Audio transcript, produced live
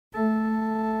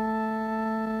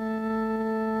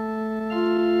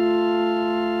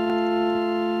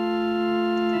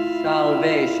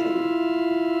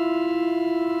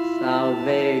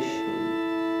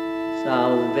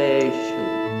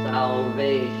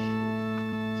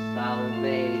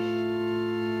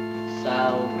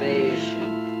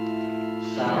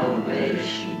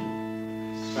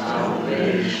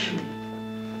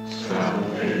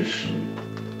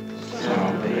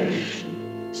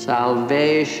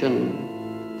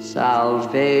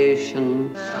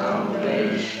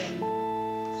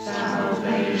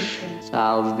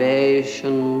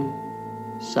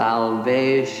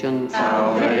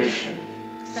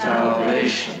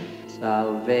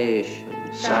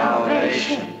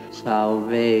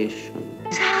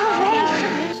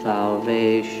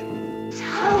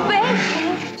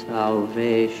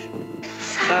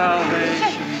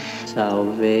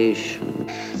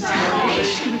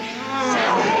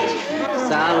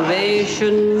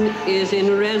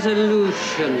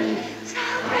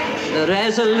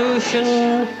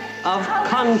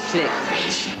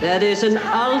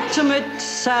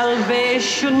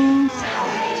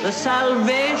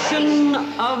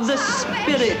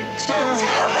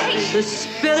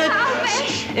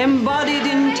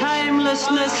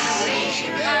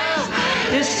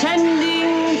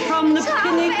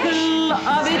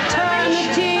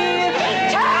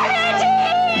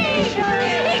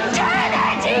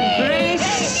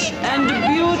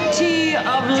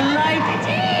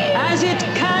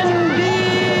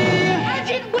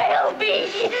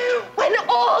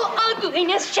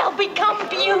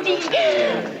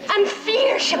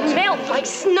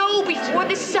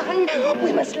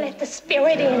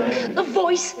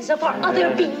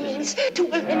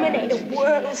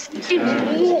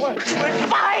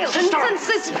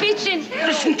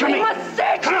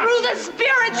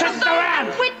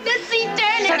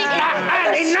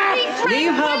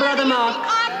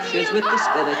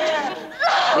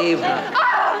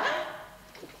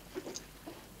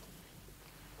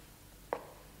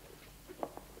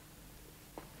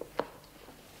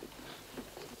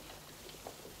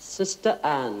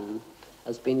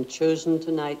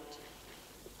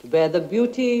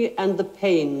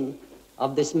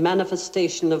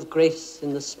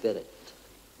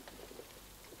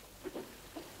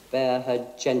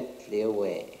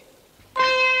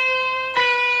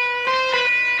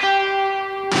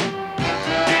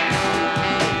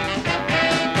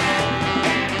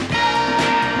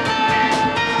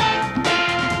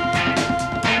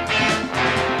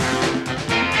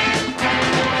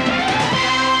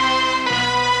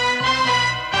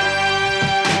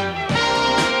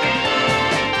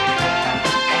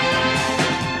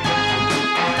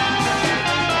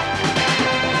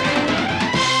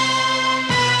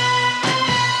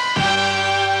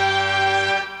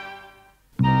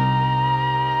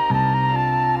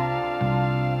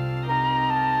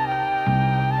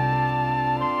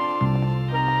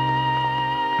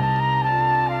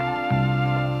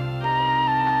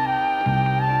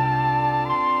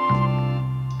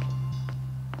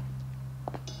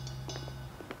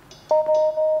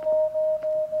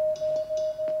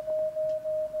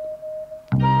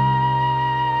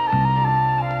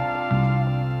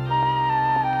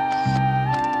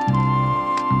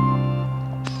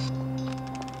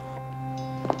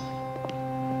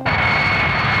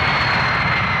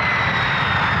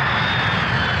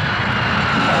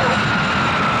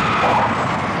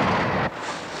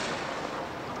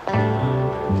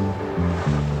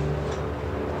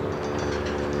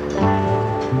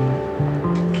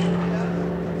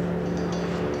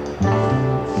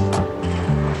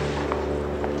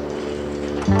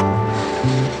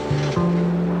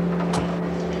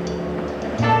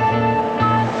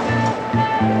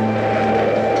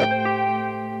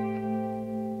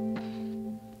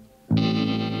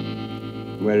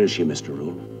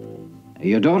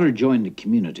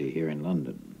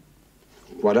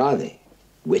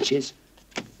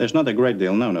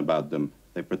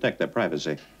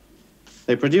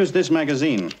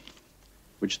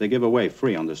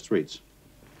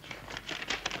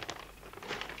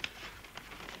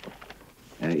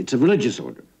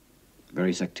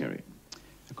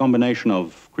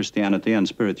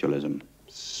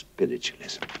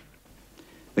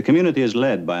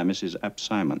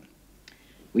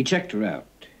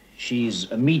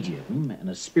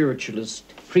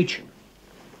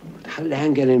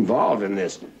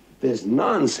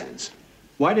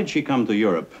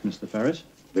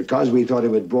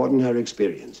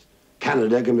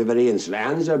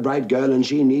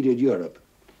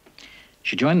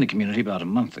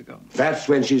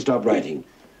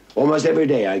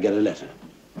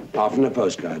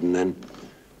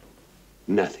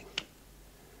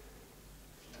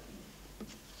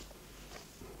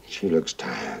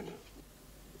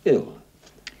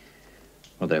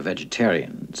Well, they're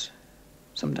vegetarians.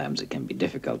 Sometimes it can be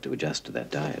difficult to adjust to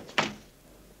that diet.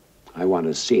 I want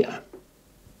to see her.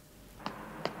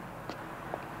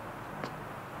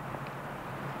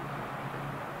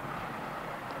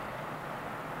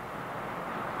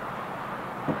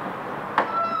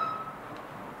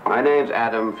 My name's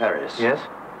Adam Ferris. Yes?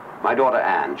 My daughter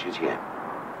Anne, she's here.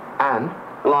 Anne?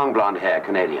 Long blonde hair,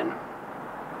 Canadian.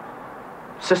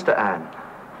 Sister Anne.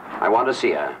 I want to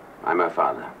see her. I'm her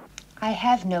father. I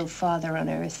have no father on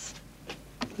earth.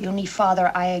 The only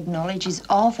father I acknowledge is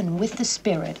of and with the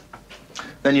spirit.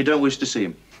 Then you don't wish to see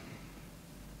him?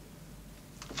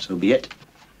 So be it.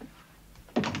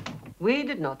 We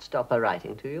did not stop her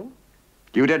writing to you.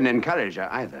 You didn't encourage her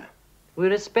either. We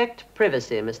respect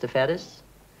privacy, Mr. Ferris.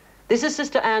 This is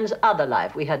Sister Anne's other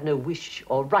life. We had no wish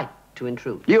or right to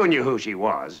intrude. You knew who she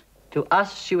was. To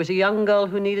us, she was a young girl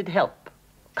who needed help,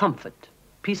 comfort,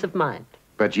 peace of mind.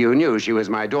 But you knew she was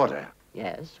my daughter.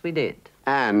 Yes, we did.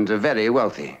 And very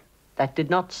wealthy. That did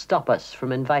not stop us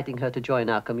from inviting her to join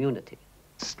our community.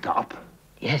 Stop.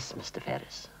 Yes, Mr.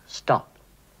 Ferris, stop.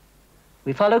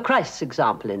 We follow Christ's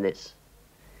example in this.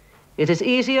 It is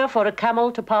easier for a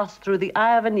camel to pass through the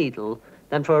eye of a needle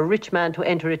than for a rich man to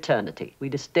enter eternity. We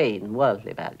disdain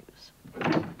worldly values.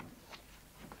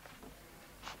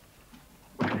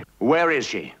 Where is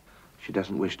she? She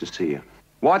doesn't wish to see you.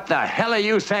 What the hell are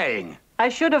you saying? I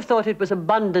should have thought it was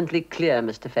abundantly clear,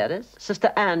 Mr. Ferris.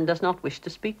 Sister Anne does not wish to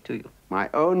speak to you. My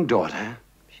own daughter?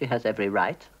 She has every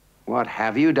right. What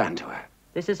have you done to her?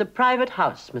 This is a private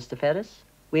house, Mr. Ferris.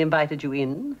 We invited you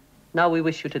in. Now we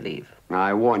wish you to leave.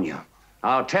 I warn you.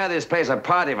 I'll tear this place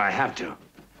apart if I have to.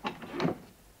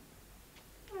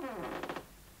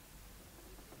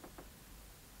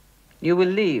 You will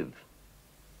leave,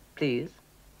 please.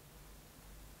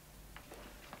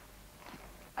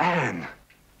 Anne.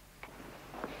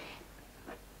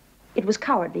 It was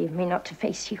cowardly of me not to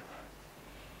face you.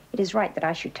 It is right that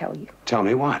I should tell you. Tell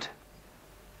me what?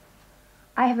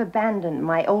 I have abandoned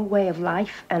my old way of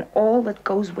life and all that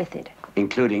goes with it.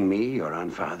 Including me, your own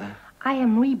father? I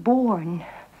am reborn.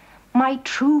 My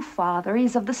true father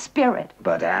is of the spirit.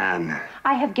 But Anne...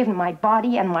 I have given my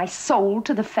body and my soul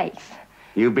to the faith.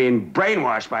 You've been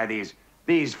brainwashed by these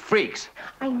freaks.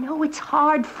 I know it's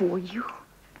hard for you.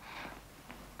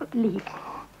 But leave me.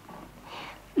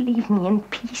 Leave me in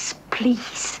peace,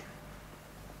 please.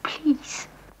 Please.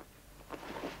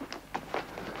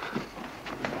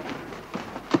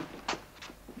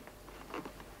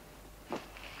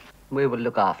 We will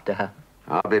look after her.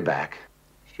 I'll be back.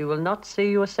 She will not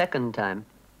see you a second time.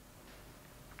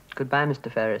 Goodbye, Mr.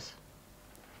 Ferris.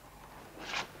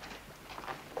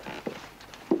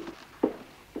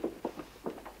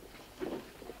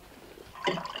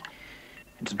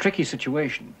 It's a tricky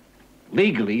situation.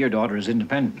 Legally, your daughter is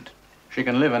independent. She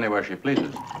can live anywhere she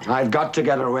pleases. I've got to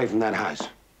get her away from that house.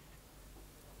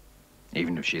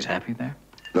 Even if she's happy there?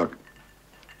 Look,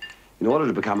 in order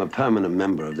to become a permanent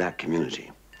member of that community,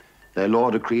 their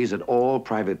law decrees that all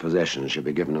private possessions should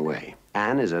be given away.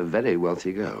 Anne is a very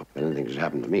wealthy girl. If anything should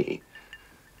happen to me.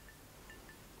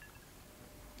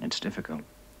 It's difficult.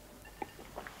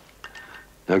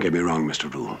 Don't get me wrong,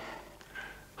 Mr. Rule.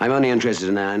 I'm only interested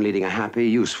in Anne leading a happy,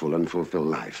 useful, and fulfilled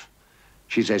life.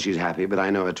 She says she's happy, but I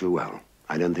know her too well.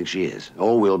 I don't think she is,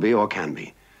 or will be, or can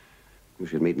be. You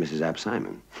should meet Mrs. Ap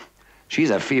Simon.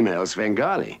 She's a female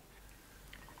Svengali.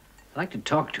 I'd like to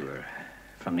talk to her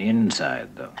from the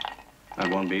inside, though. That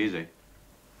won't be easy.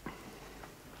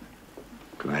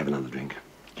 Could I have another drink?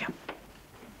 Yeah.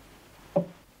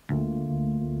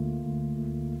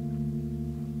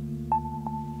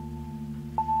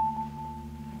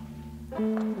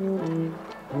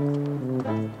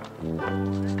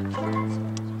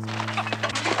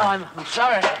 I'm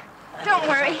sorry. Don't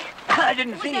worry. I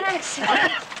didn't see it.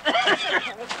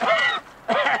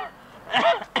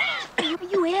 Are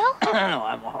you ill? No,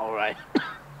 I'm all right.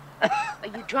 Are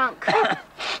you drunk?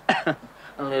 A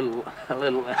little.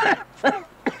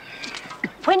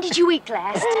 When did you eat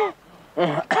last?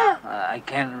 I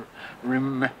can't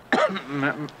remember.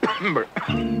 Come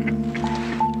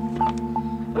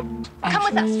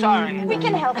with us. Sorry. We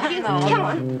can help you. Come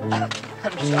on.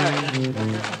 I'm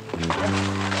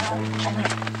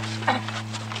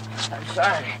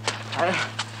sorry. I'm sorry.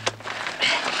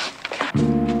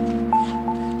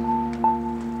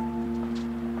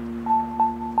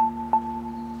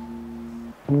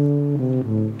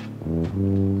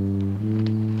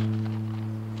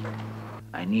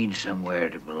 I need somewhere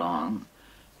to belong.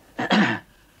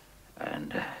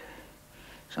 And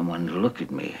someone to look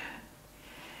at me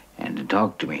and to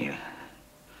talk to me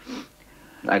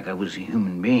like I was a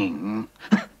human being.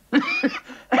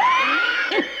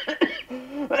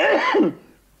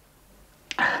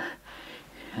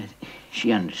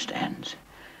 She understands.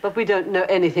 But we don't know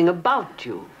anything about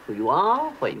you, who you are,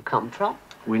 where you come from.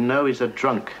 We know he's a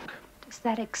drunk. Does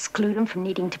that exclude him from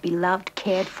needing to be loved,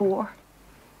 cared for?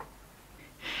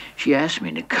 She asked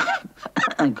me to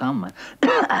come.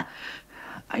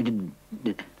 I didn't.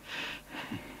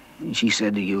 She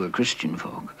said that you were Christian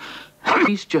folk.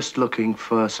 He's just looking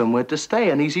for somewhere to stay,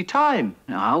 an easy time.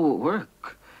 Now, how will it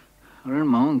work? I'll earn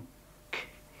my own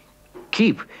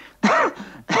keep.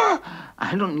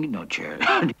 I don't need no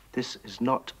charity. This is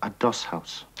not a doss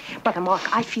house. Brother Mark,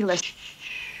 I feel as...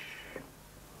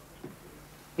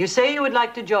 You say you would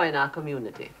like to join our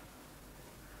community.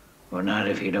 Well, not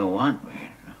if you don't want me.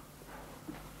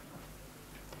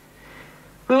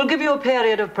 We will give you a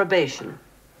period of probation.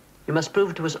 You must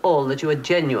prove to us all that you are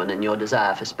genuine in your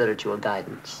desire for spiritual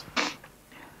guidance.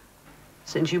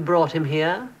 Since you brought him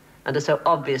here and are so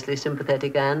obviously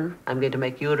sympathetic, Anne, I'm going to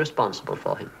make you responsible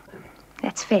for him.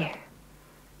 That's fair.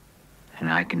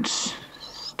 And I can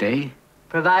stay?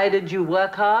 Provided you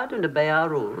work hard and obey our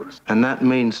rules. And that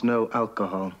means no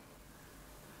alcohol.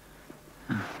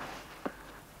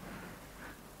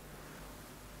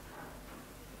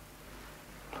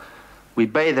 We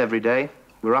bathe every day.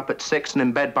 We're up at 6 and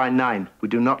in bed by 9. We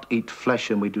do not eat flesh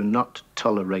and we do not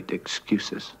tolerate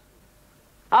excuses.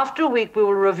 After a week, we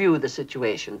will review the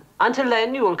situation. Until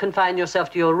then, you will confine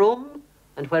yourself to your room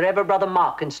and wherever Brother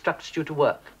Mark instructs you to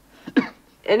work.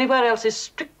 Anywhere else is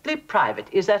strictly private.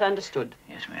 Is that understood?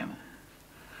 Yes, ma'am.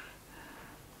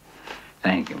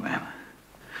 Thank you, ma'am.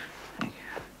 Thank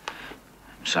you.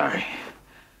 I'm sorry.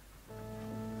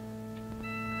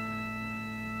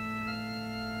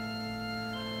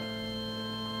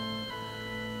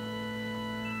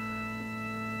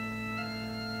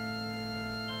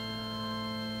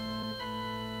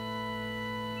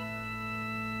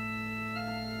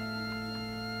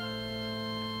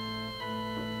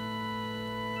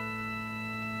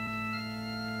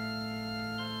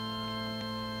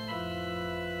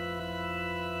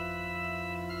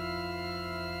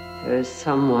 There is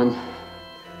someone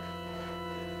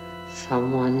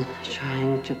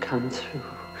trying to come through.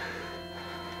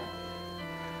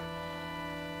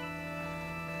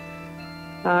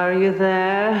 Are you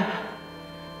there,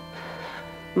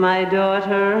 my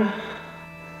daughter?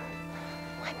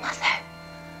 My mother.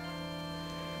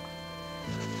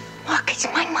 Mark, it's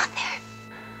my mother.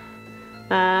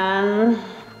 Anne?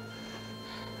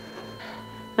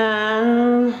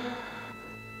 Anne?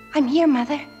 I'm here,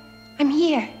 Mother. I'm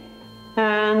here.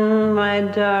 Anne, my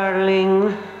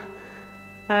darling,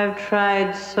 I've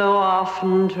tried so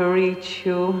often to reach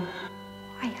you.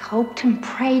 I hoped and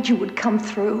prayed you would come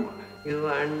through. You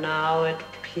are now at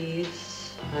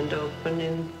peace and open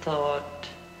in thought.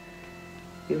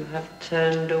 You have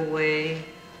turned away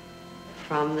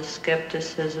from the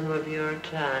skepticism of your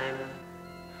time.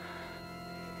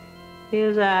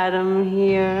 Is Adam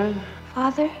here?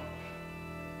 Father,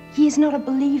 he is not a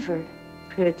believer.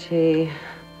 Pity.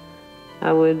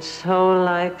 I would so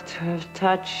like to have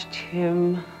touched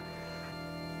him.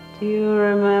 Do you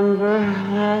remember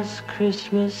last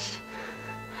Christmas?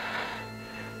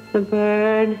 The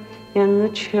bird in the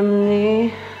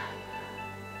chimney.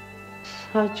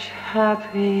 Such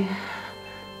happy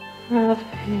times.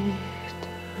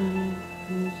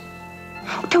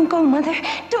 Oh, don't go, Mother.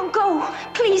 Don't go.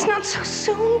 Please, not so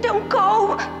soon. Don't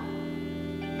go.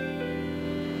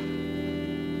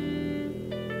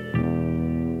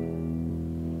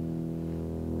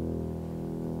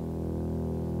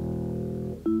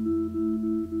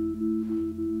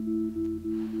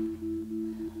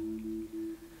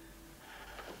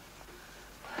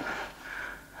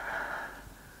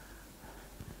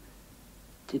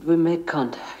 Did we make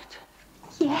contact?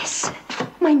 Yes,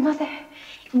 my mother.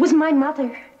 It was my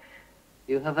mother.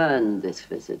 You have earned this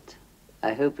visit.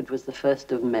 I hope it was the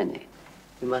first of many.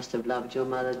 You must have loved your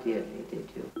mother dearly, did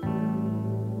you?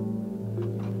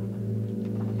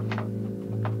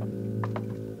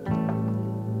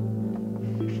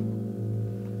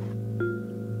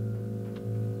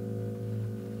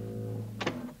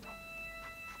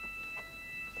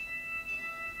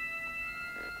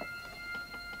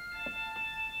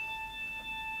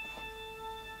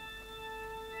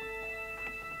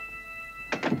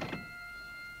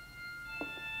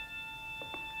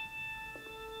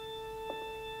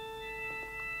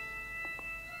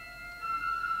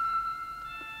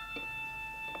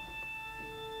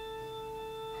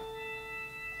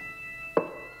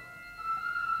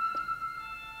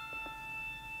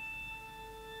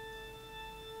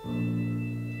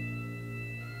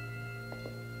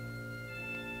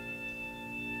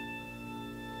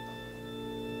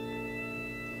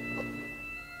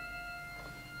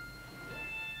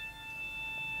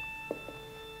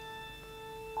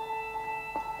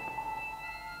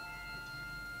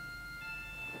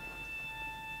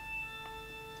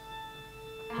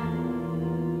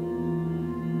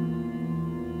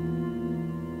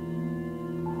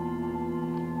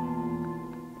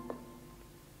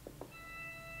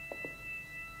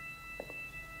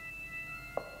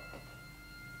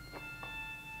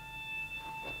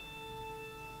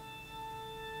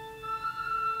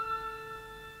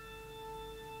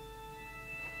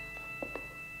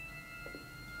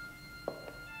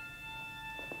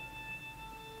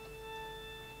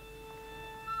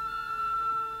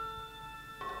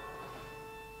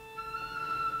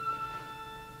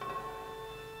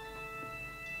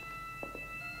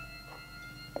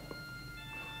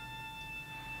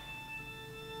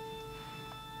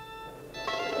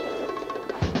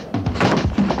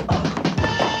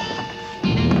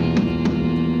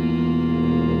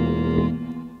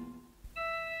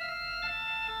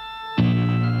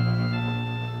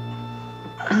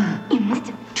 must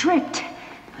have tripped.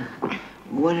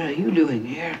 What are you doing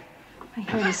here? I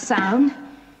heard a sound.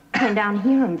 Came down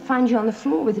here and find you on the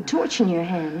floor with a torch in your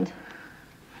hand.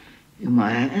 In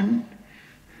my hand?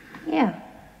 Yeah.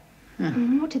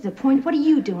 More to the point, what are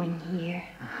you doing here?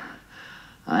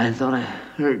 I thought I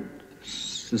heard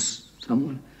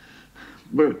someone.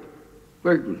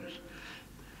 Burglars.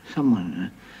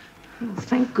 Someone. Oh,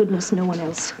 thank goodness no one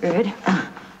else heard.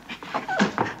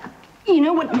 You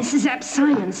know what Mrs. Ap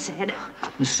Simon said?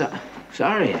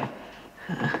 Sorry.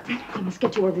 You must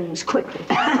get to your rooms quickly.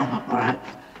 All right.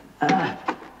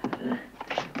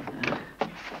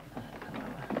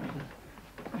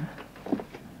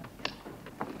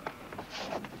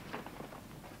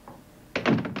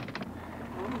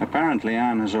 Apparently,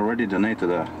 Anne has already donated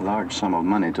a large sum of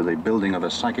money to the building of a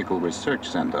psychical research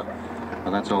center.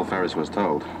 Well, that's all Ferris was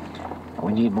told.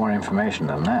 We need more information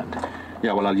than that.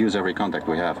 Yeah, well, I'll use every contact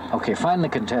we have. Okay, find the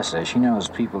Contessa. She knows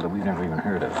people that we've never even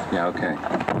heard of. Yeah, okay.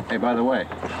 Hey, by the way,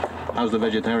 how's the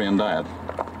vegetarian diet?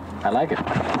 I like it.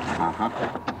 Uh-huh.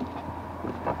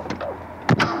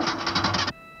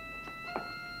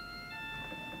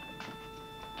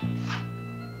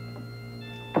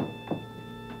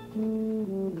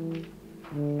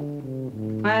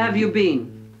 Where have you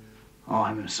been? Oh,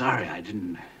 I'm sorry. I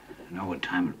didn't know what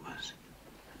time it was.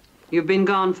 You've been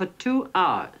gone for 2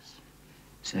 hours.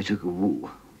 So I took a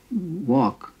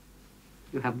walk.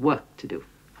 You have work to do.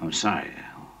 I'm sorry. It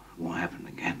won't happen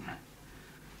again.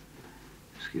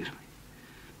 Excuse me.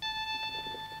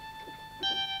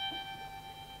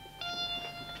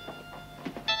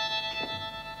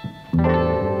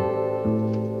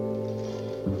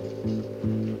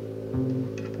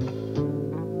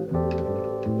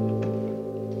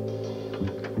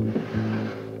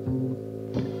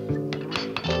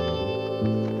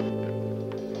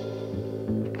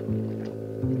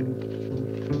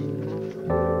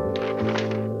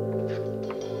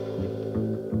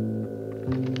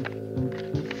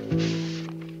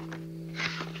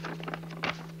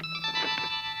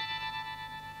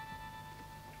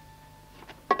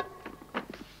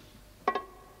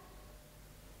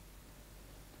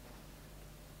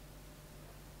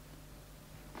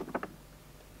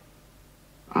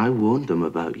 I warned them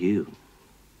about you.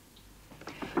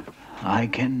 I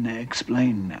can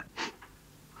explain that.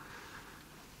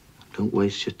 Don't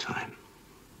waste your time.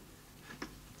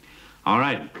 All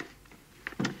right.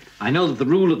 I know that the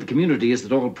rule of the community is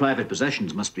that all private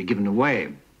possessions must be given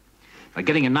away. But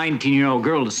getting a 19-year-old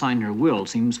girl to sign her will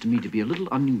seems to me to be a little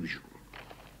unusual.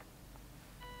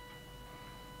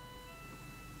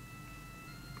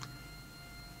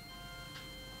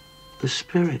 The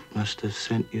spirit must have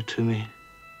sent you to me.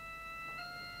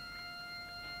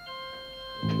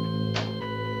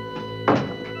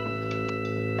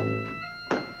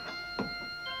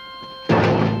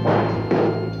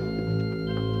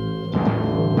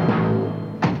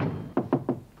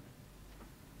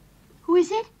 Who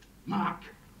is it? Mark,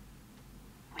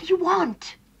 What do you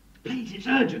want? please, it's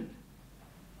urgent.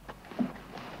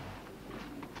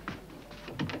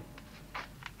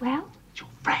 Well, It's your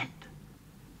friend.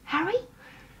 Harry?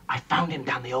 I found him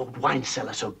down the old wine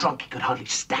cellar so drunk he could hardly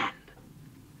stand.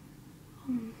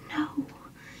 No.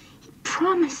 He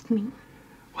promised me.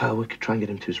 Well, we could try and get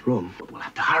him to his room, but we'll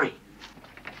have to hurry.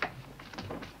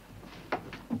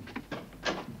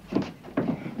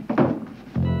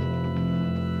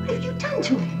 What have you done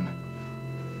to him?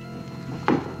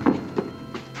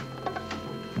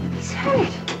 He's hurt.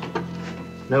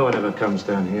 No one ever comes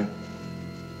down here.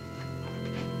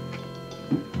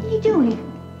 What are you doing?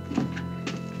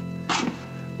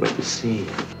 Wait to see.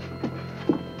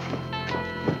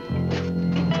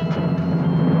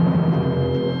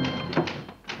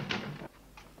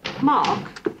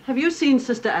 Mark, have you seen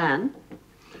Sister Anne?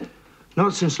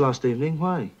 Not since last evening.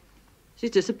 Why?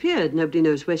 She's disappeared. Nobody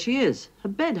knows where she is. Her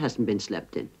bed hasn't been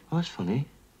slept in. Oh, that's funny.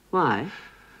 Why?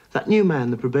 That new man,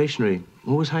 the probationary,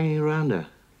 always hanging around her.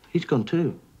 He's gone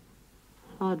too.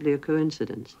 Hardly a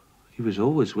coincidence. He was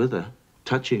always with her,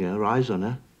 touching her, eyes on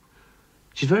her.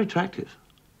 She's very attractive.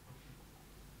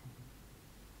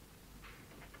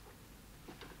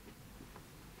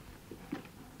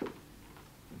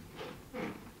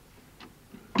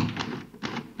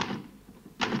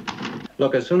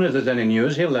 Look, as soon as there's any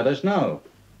news, he'll let us know.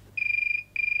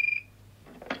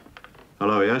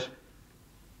 Hello, yes?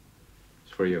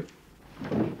 It's for you.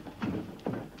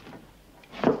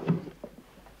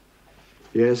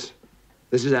 Yes,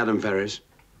 this is Adam Ferris.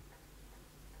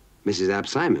 Mrs. Ap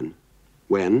Simon.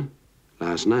 When?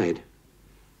 Last night.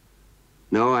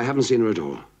 No, I haven't seen her at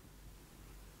all.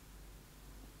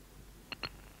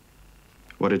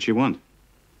 What did she want?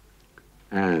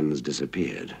 Anne's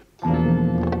disappeared.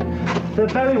 They're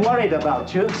very worried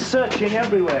about you, searching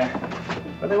everywhere.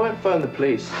 But they won't phone the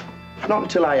police. Not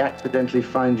until I accidentally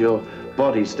find your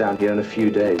bodies down here in a few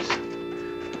days.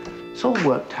 It's all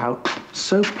worked out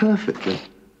so perfectly.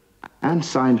 Anne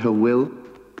signed her will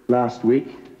last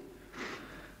week.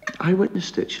 I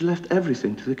witnessed it. She left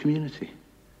everything to the community.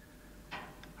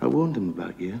 I warned them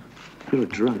about you. You're a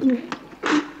drunk.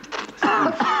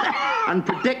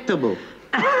 Unpredictable.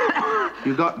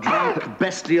 You got drunk,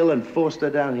 bestial, and forced her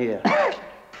down here.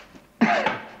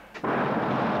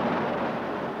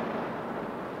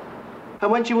 And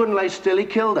when she wouldn't lay still, he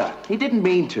killed her. He didn't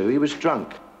mean to. He was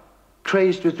drunk,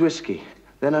 crazed with whiskey.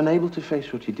 Then, unable to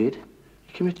face what he did,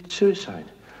 he committed suicide.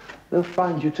 They'll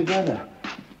find you together.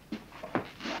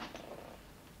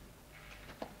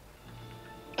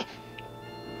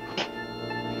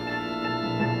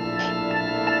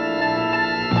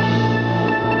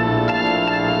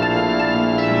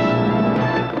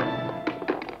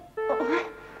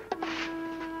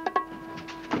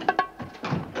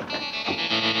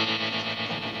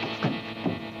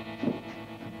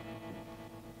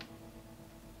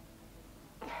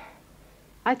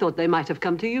 I thought they might have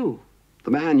come to you.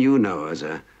 The man you know as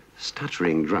a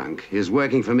stuttering drunk is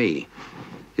working for me.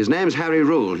 His name's Harry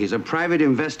Rule. He's a private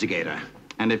investigator.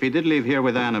 And if he did leave here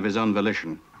with Anne of his own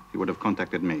volition, he would have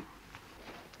contacted me.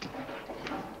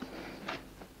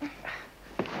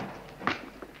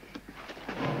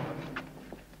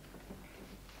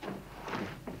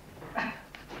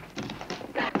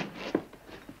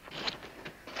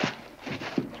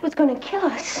 He was going to kill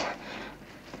us.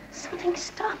 Something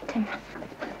stopped him.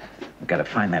 We've got to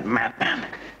find that madman.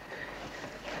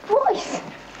 Voice.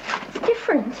 It's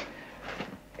different.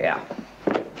 Yeah.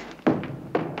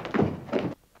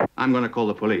 I'm going to call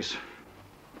the police.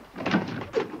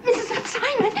 Mrs.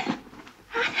 Simon.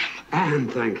 Anne,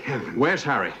 thank heaven. Where's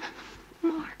Harry?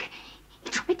 Mark. He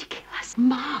tried to kill us.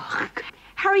 Mark.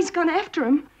 Harry's gone after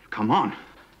him. Come on.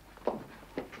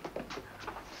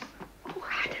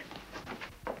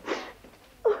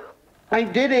 I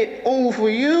did it all for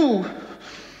you.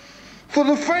 For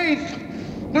the faith,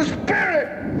 the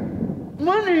spirit.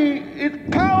 Money is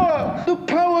power. The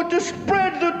power to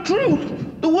spread the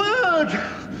truth, the word.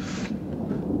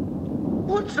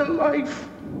 What's a life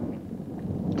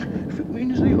if it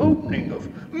means the opening of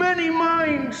many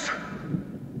minds?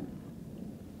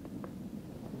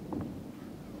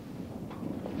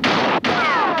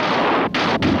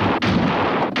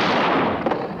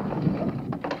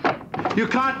 You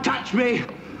can't touch me.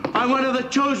 I'm one of the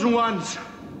chosen ones.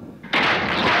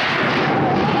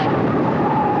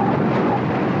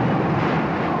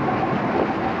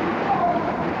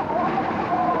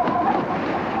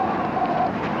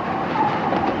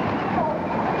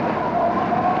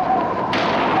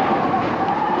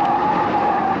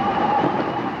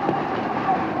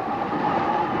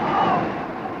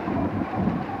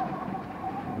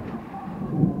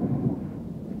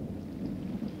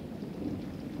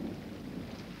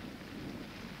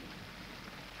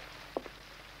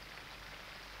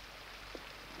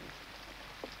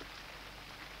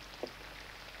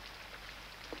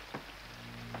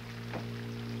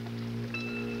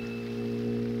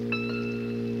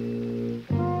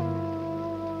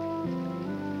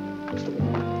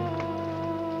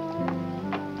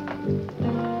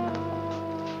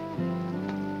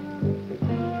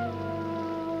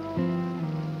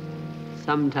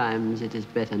 Sometimes it is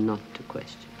better not to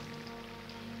question.